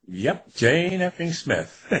 Yep, Jane Effing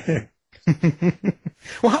Smith.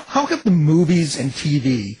 Well, how have the movies and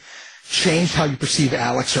TV changed how you perceive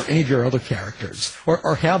Alex or any of your other characters,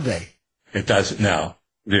 or have they? It doesn't. No,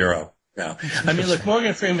 zero. No. I mean, look,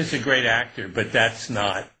 Morgan Freeman's a great actor, but that's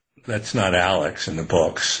not Alex in the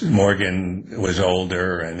books. Morgan was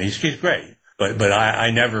older, and he's great. But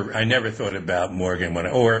I never thought about Morgan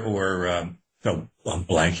no, I'm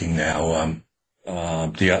blanking now.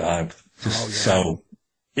 So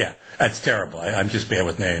yeah, that's terrible. I'm just bad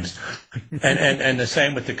with names. And the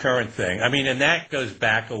same with the current thing. I mean, and that goes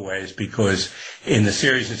back a ways because in the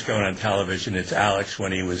series that's going on television, it's Alex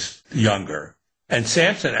when he was younger. And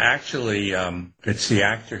Samson actually, it's the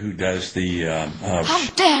actor who does the. How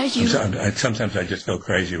dare you! Sometimes I just go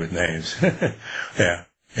crazy with names. Yeah,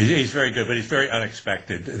 he's very good, but he's very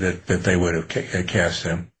unexpected that they would have cast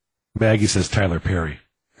him. Maggie says Tyler Perry.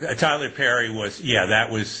 Tyler Perry was, that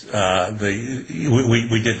was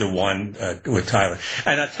we did the one with Tyler.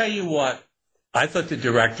 And I'll tell you what, I thought the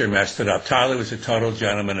director messed it up. Tyler was a total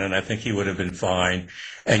gentleman, and I think he would have been fine.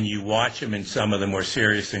 And you watch him in some of the more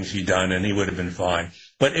serious things he'd done, and he would have been fine.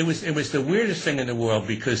 But it was the weirdest thing in the world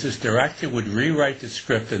because this director would rewrite the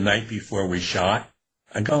script the night before we shot.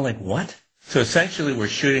 I go like, what? So essentially, we're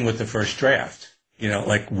shooting with the first draft.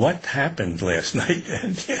 Like what happened last night?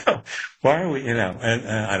 And why are we? And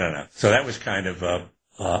I don't know. So that was kind of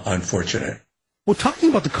unfortunate. Well,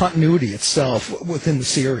 talking about the continuity itself within the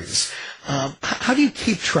series, how do you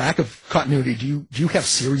keep track of continuity? Do you have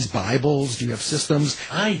series Bibles? Do you have systems?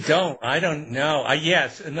 I don't know.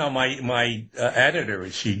 My editor,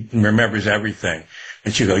 she remembers everything,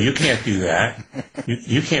 and she go, "You can't do that.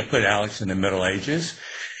 You can't put Alex in the Middle Ages."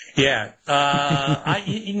 Yeah,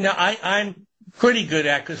 I'm pretty good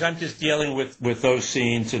at because I'm just dealing with those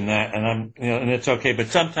scenes and that, and I'm and it's okay. But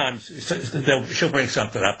sometimes she'll bring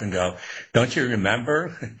something up and go, "Don't you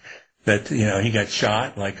remember that he got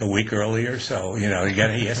shot like a week earlier? So he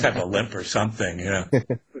has to have a limp or something."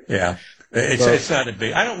 Yeah, it's not a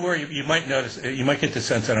big. I don't worry. You might notice. You might get the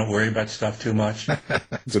sense I don't worry about stuff too much.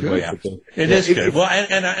 It's good. Yeah, it is good. Well,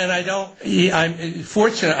 and I don't. I'm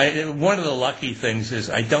fortunate. One of the lucky things is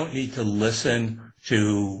I don't need to listen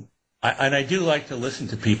to. And I do like to listen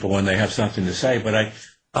to people when they have something to say, but I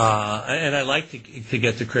like to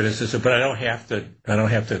get the criticism, but I don't have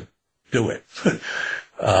to do it.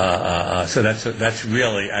 So that's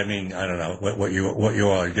really, I mean, I don't know what you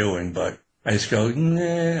all are doing, but I just go,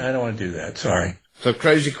 nah, I don't want to do that. Sorry. So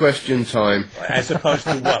crazy question time. As opposed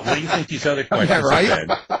to what? What do you think these other questions right? have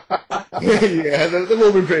been? Yeah, they've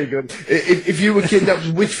all been pretty good. If you were kidnapped,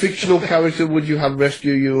 which fictional character would you have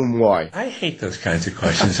rescue you and why? I hate those kinds of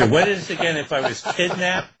questions. So what is again? If I was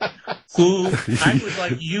kidnapped, I would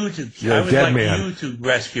like you to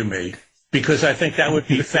rescue me because I think that would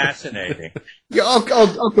be fascinating. Yeah, I'll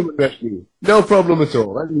come and rescue you. No problem at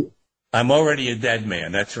all. I'm already a dead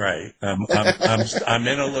man. That's right. I'm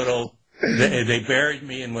in a little. They buried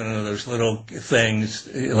me in one of those little things,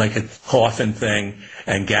 like a coffin thing,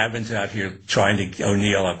 and Gavin's out here trying to,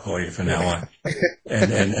 O'Neill, I'll call you from now on,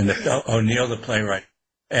 and O'Neill, the playwright.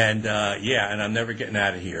 And, and I'm never getting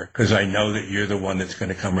out of here, because I know that you're the one that's going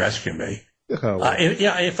to come rescue me.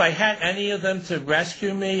 If I had any of them to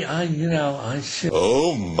rescue me, I should.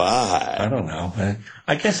 Oh, my. I don't know.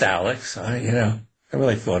 I guess Alex, I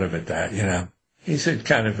really thought of it that, He's a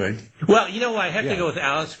kind of a... Well, I have to go with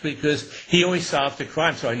Alex because he always solved the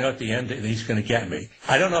crime, so I know at the end that he's going to get me.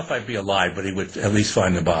 I don't know if I'd be alive, but he would at least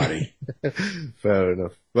find the body. Fair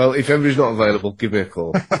enough. Well, if everybody's not available, give me a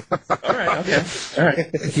call. All right, okay. All right.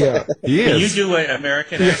 Yeah. Can you do an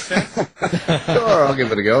American accent? Sure, I'll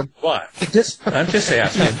give it a go. What? I'm just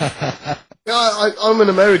asking. I'm an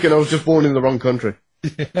American. I was just born in the wrong country. Oh,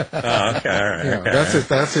 okay, all right. Yeah, okay.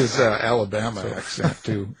 That's his Alabama accent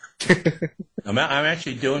too. I'm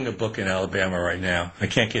actually doing a book in Alabama right now. I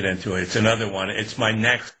can't get into it. It's another one. It's my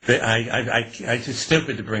next. It's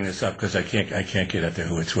stupid to bring this up because I can't get into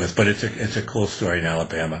who it's with. But it's a cool story in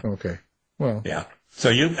Alabama. Okay. Well. Yeah. So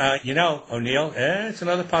O'Neill, it's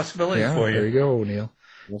another possibility for you. There you go, O'Neill.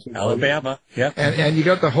 Alabama. Yeah. And you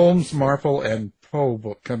got the Holmes, Marple, and Poe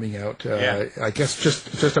book coming out. I guess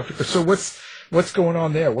just after. So what's going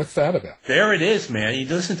on there? What's that about? There it is, man. You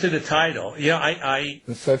listen to the title. I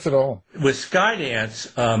It says it all. with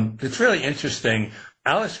Skydance, it's really interesting.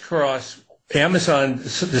 Alex Cross, Amazon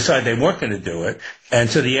decided they weren't going to do it. And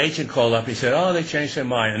so the agent called up. He said, "Oh, they changed their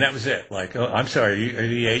mind." And that was it. Like, "Oh, I'm sorry, are you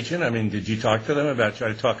the agent? I mean, did you talk to them about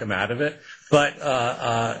trying to talk them out of it?" But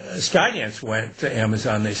Skydance went to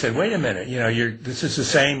Amazon. They said, "Wait a minute, this is the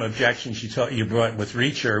same objections you brought with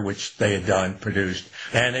Reacher, which they had produced."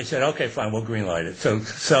 And they said, "Okay, fine, we'll greenlight it."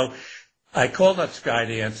 So I called up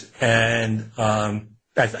Skydance and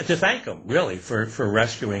to thank them really for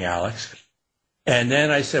rescuing Alex. And then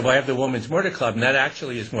I said, "Well, I have the Women's Murder Club, and that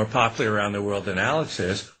actually is more popular around the world than Alex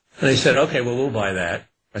is." And they said, "Okay, well, we'll buy that."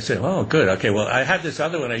 I said, "Oh, good. Okay, well, I have this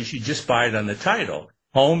other one. You should just buy it on the title.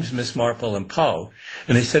 Holmes, Miss Marple, and Poe."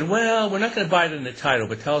 And they said, "Well, we're not going to buy it in the title,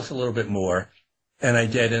 but tell us a little bit more." And I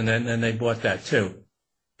did, and then they bought that too.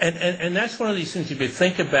 And that's one of these things, if you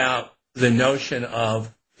think about the notion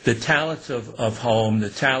of the talents of Holmes, the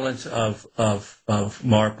talents of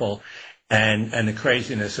Marple, and the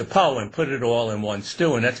craziness of Poe, and put it all in one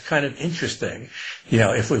stew, and that's kind of interesting,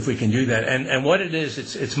 if we can do that. And what it is,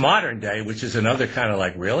 it's modern day, which is another kind of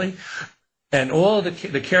like, really? And all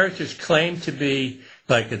the characters claim to be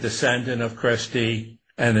like a descendant of Christie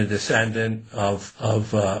and a descendant of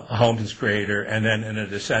Holmes' creator, and then a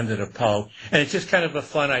descendant of Poe. And it's just kind of a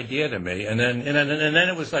fun idea to me. And then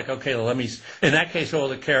it was like, okay, well, in that case, all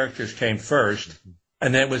the characters came first,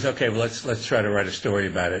 and then it was, okay, well, let's try to write a story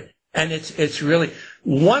about it. And it's really,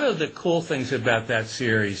 one of the cool things about that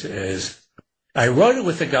series is I wrote it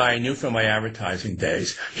with a guy I knew from my advertising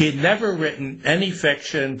days. He had never written any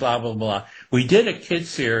fiction, blah, blah, blah. We did a kids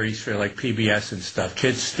series for like PBS and stuff,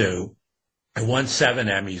 Kids Stew. I won 7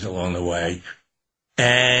 Emmys along the way.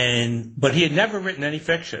 But he had never written any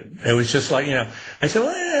fiction. It was just like, I said,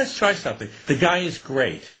 well, let's try something. The guy is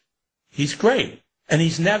great. He's great. And he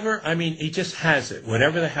just has it,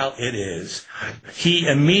 whatever the hell it is. He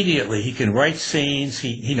can write scenes.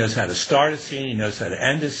 He knows how to start a scene. He knows how to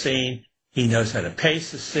end a scene. He knows how to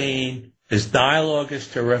pace a scene. His dialogue is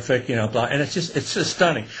terrific, blah. And it's just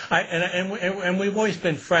stunning. And we've always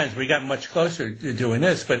been friends. We got much closer to doing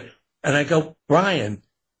this, and I go, "Brian,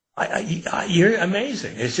 you're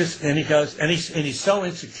amazing." It's just, and he goes, and he's so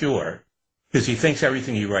insecure, because he thinks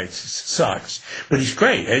everything he writes sucks. But he's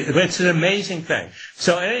great. It's an amazing thing.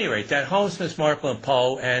 So at any rate, that Holmes, Miss Marple, and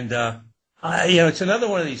Poe, and, it's another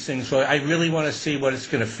one of these things where I really want to see what it's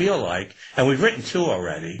going to feel like. And we've written 2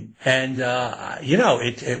 already. And,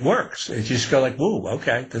 it works. You just go like, woo,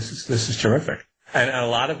 okay, this is terrific. And a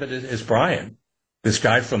lot of it is Brian, this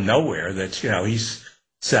guy from nowhere that's, he's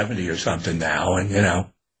 70 or something now. And,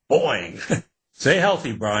 boing. Stay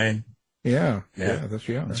healthy, Brian. Yeah, that's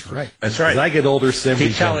right. That's right. As I get older,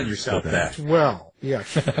 keep telling yourself that. Well, yeah,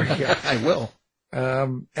 I will.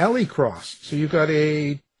 Allie Cross. So you got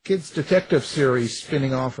a kids detective series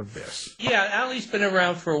spinning off of this. Yeah, Allie's been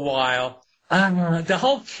around for a while. The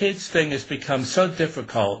whole kids thing has become so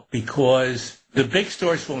difficult because the big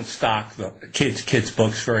stores won't stock the kids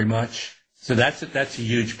books very much. So that's a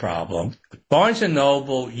huge problem. Barnes &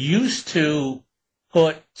 Noble used to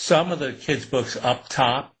put some of the kids books up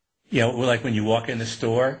top, like when you walk in the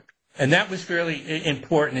store. And that was really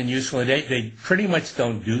important and useful. And they pretty much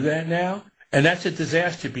don't do that now. And that's a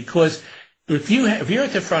disaster because if you're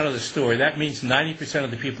at the front of the store, that means 90%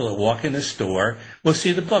 of the people that walk in the store will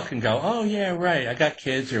see the book and go, "Oh, yeah, right. I got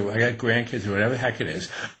kids or I got grandkids," or whatever the heck it is.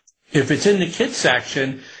 If it's in the kids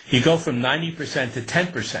section, you go from 90% to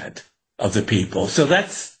 10% of the people. So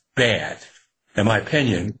that's bad, in my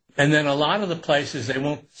opinion. And then a lot of the places, they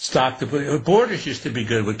won't stock the book. Borders used to be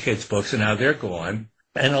good with kids' books, and now they're gone.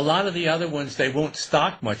 And a lot of the other ones, they won't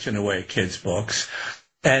stock much in the way of kids' books.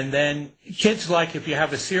 And then kids, like, if you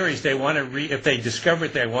have a series, they want to read, if they discover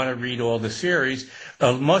it, they want to read all the series.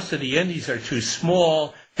 Most of the indies are too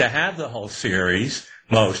small to have the whole series.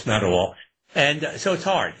 Most, not all. And so it's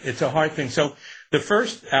hard. It's a hard thing. So the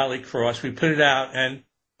first Allie Cross, we put it out, and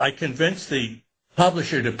I convinced the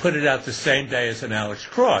publisher to put it out the same day as an Alex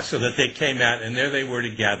Cross so that they came out, and there they were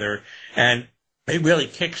together, and it really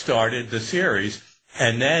kick-started the series.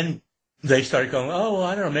 And then they started going, "Oh, well,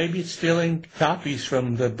 I don't know, maybe it's stealing copies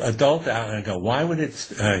from the adult out." And I go, "Why would it,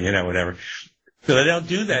 whatever." So they don't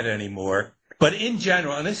do that anymore. But in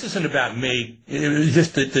general, and this isn't about me, it was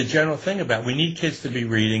just the general thing about we need kids to be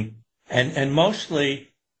reading. And mostly,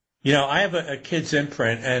 I have a kids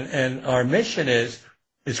imprint, and our mission is,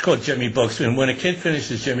 it's called Jimmy Books. And when a kid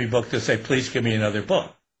finishes Jimmy Book, they'll say, "Please give me another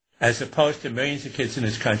book." as opposed to millions of kids in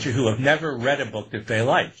this country who have never read a book that they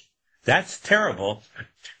like. That's terrible.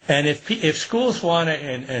 And if schools want to,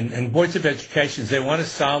 and boards of education, they want to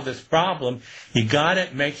solve this problem, you got to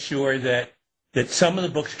make sure that some of the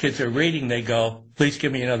books kids are reading, they go, please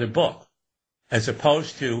give me another book. As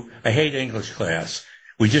opposed to, I hate English class.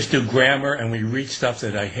 We just do grammar and we read stuff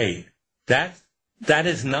that I hate. That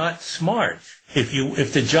is not smart.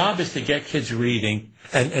 If the job is to get kids reading,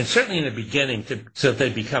 and certainly in the beginning, so that they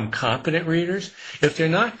become competent readers, if they're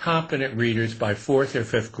not competent readers by 4th or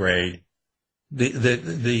 5th grade,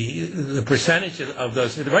 the percentage of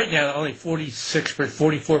those, right now only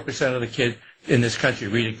 44% of the kids in this country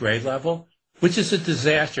read at grade level, which is a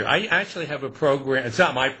disaster. I actually have a program, it's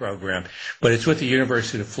not my program, but it's with the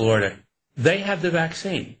University of Florida. They have the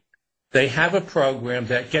vaccine. They have a program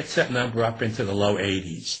that gets that number up into the low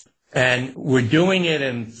 80s. And we're doing it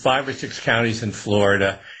in 5 or 6 counties in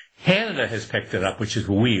Florida. Canada has picked it up, which is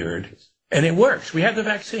weird. And it works. We have the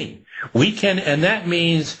vaccine. And that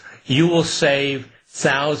means you will save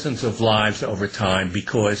thousands of lives over time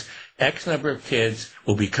because X number of kids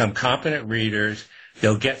will become competent readers.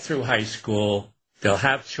 They'll get through high school. They'll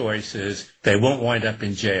have choices. They won't wind up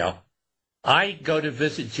in jail. I go to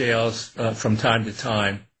visit jails from time to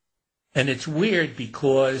time. And it's weird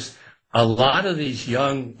because a lot of these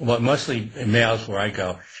young, well, mostly males where I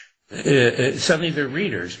go, suddenly they're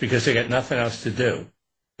readers because they got nothing else to do.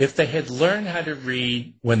 If they had learned how to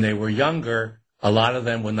read when they were younger, a lot of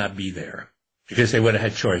them would not be there because they would have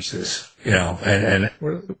had choices, and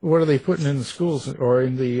what are they putting in the schools or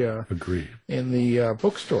in the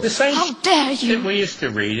bookstore? The same. How dare you? That we used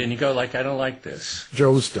to read, and you go like, I don't like this.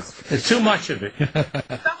 Joe's stuff. There's too much of it.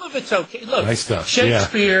 Some of it's okay. Look, nice stuff.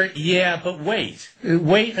 Shakespeare, but wait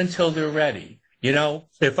until they're ready.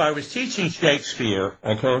 If I was teaching Shakespeare,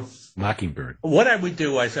 okay, Mockingbird, what I would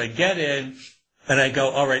do is I'd get in. And I go,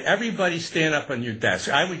 all right, everybody stand up on your desk.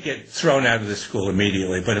 I would get thrown out of the school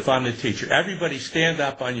immediately, but if I'm the teacher, everybody stand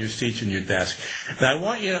up on your seats and your desk. And I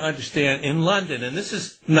want you to understand, in London, and this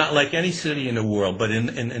is not like any city in the world, but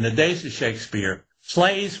in the days of Shakespeare,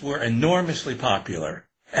 plays were enormously popular.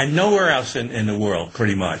 And nowhere else in the world,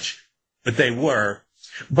 pretty much. But they were.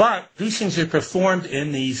 But these things are performed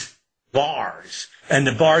in these bars. And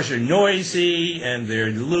the bars are noisy, and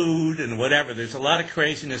they're lewd, and whatever. There's a lot of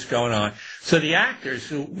craziness going on. So the actors,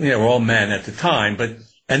 who were all men at the time,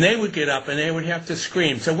 and they would get up and they would have to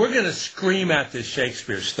scream. So we're going to scream at this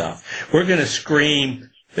Shakespeare stuff. We're going to scream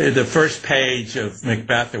the first page of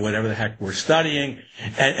Macbeth or whatever the heck we're studying,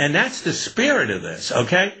 and that's the spirit of this.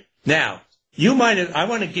 Okay. Now I'm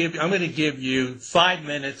going to give you 5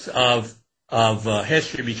 minutes of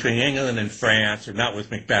history between England and France, or not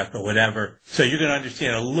with Macbeth, but whatever. So you're going to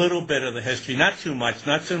understand a little bit of the history, not too much,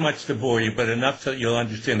 not so much to bore you, but enough so you'll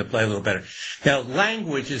understand the play a little better. Now,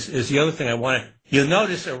 language is the other thing I want to, you'll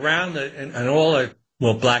notice around and all the,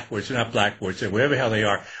 blackboards, they're not blackboards, they're wherever the hell they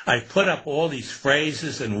are. I put up all these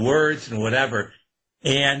phrases and words and whatever.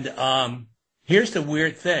 And here's the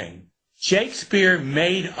weird thing. Shakespeare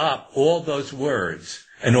made up all those words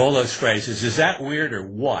and all those phrases. Is that weird or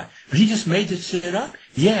what? But he just made this shit up?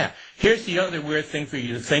 Yeah. Here's the other weird thing for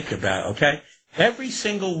you to think about, okay? Every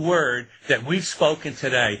single word that we've spoken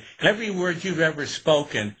today, every word you've ever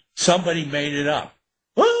spoken, somebody made it up.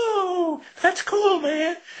 Whoa! That's cool,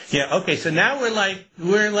 man. Yeah, okay, so now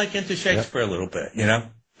we're like into Shakespeare a little bit,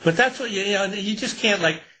 But that's what, you just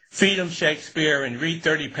can't feed them Shakespeare and read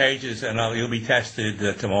 30 pages and you'll be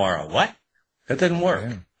tested tomorrow. What? That doesn't work.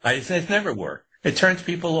 Yeah. It's never worked. It turns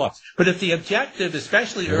people off. But if the objective,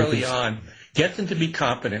 especially early on, get them to be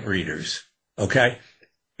competent readers, okay?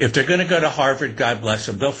 If they're going to go to Harvard, God bless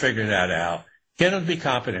them, they'll figure that out. Get them to be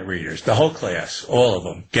competent readers. The whole class, all of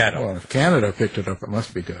them, get them. Well, if Canada picked it up, it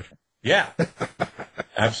must be good. Yeah,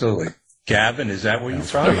 absolutely. Gavin, is that where you're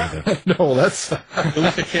from? No, that's...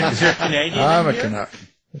 Is there a Canadian I'm a here? Canuck.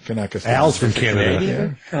 Al's from Canada.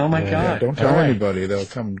 Yeah. Oh, my God. Yeah, don't tell anybody. They'll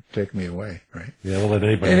come take me away, right? Yeah, we'll let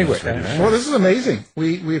anybody Anyway, know. well, this is amazing.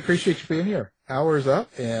 We appreciate you being here. Hour's up,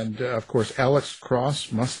 and, of course, Alex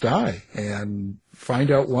Cross must die, and find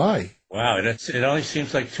out why. Wow, it only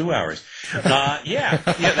seems like 2 hours. Yeah,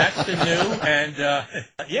 that's the new, and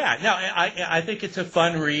I think it's a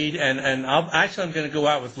fun read, and I'm going to go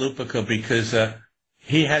out with Lupica because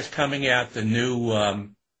he has coming out the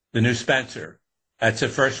new Spencer. That's the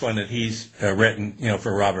first one that he's written,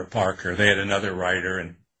 for Robert Parker. They had another writer,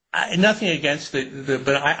 and nothing against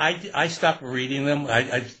but I stopped reading them.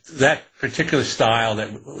 That particular style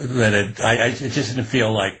it just didn't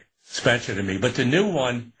feel like Spencer to me. But the new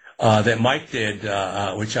one that Mike did,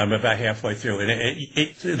 which I'm about halfway through,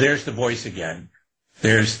 and there's the voice again.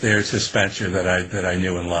 there's a Spencer that I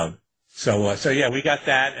knew and loved. So yeah, we got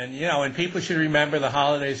that, and and people should remember the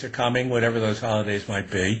holidays are coming, whatever those holidays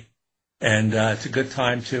might be, and it's a good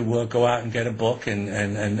time to go out and get a book, and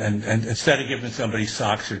instead of giving somebody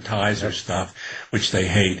socks or ties or stuff, which they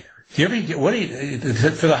hate. Do you ever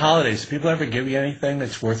for the holidays? Do people ever give you anything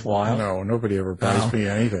that's worthwhile? No, nobody ever buys me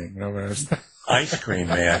anything. Ice cream,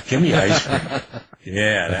 man. Give me ice cream.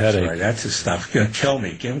 Yeah, that's right. That's the stuff. Kill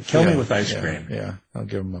me. Kill me with ice cream. Yeah, I'll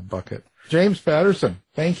give him a bucket. James Patterson,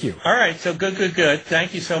 thank you. All right, so good.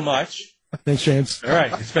 Thank you so much. Thanks, James. All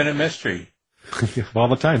right, it's been a mystery. All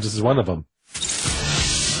the times, this is one of them.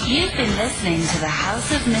 You've been listening to the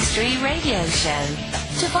House of Mystery radio show.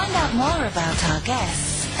 To find out more about our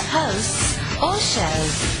guests, hosts, or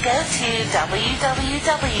shows, go to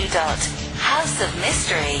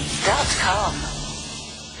www.houseofmystery.com.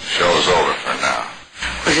 Show's over for now.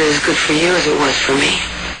 Was it as good for you as it was for me?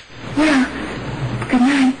 Well, good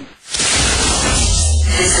night.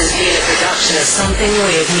 This has been a production of Something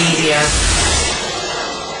Weird Media.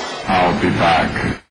 I'll be back.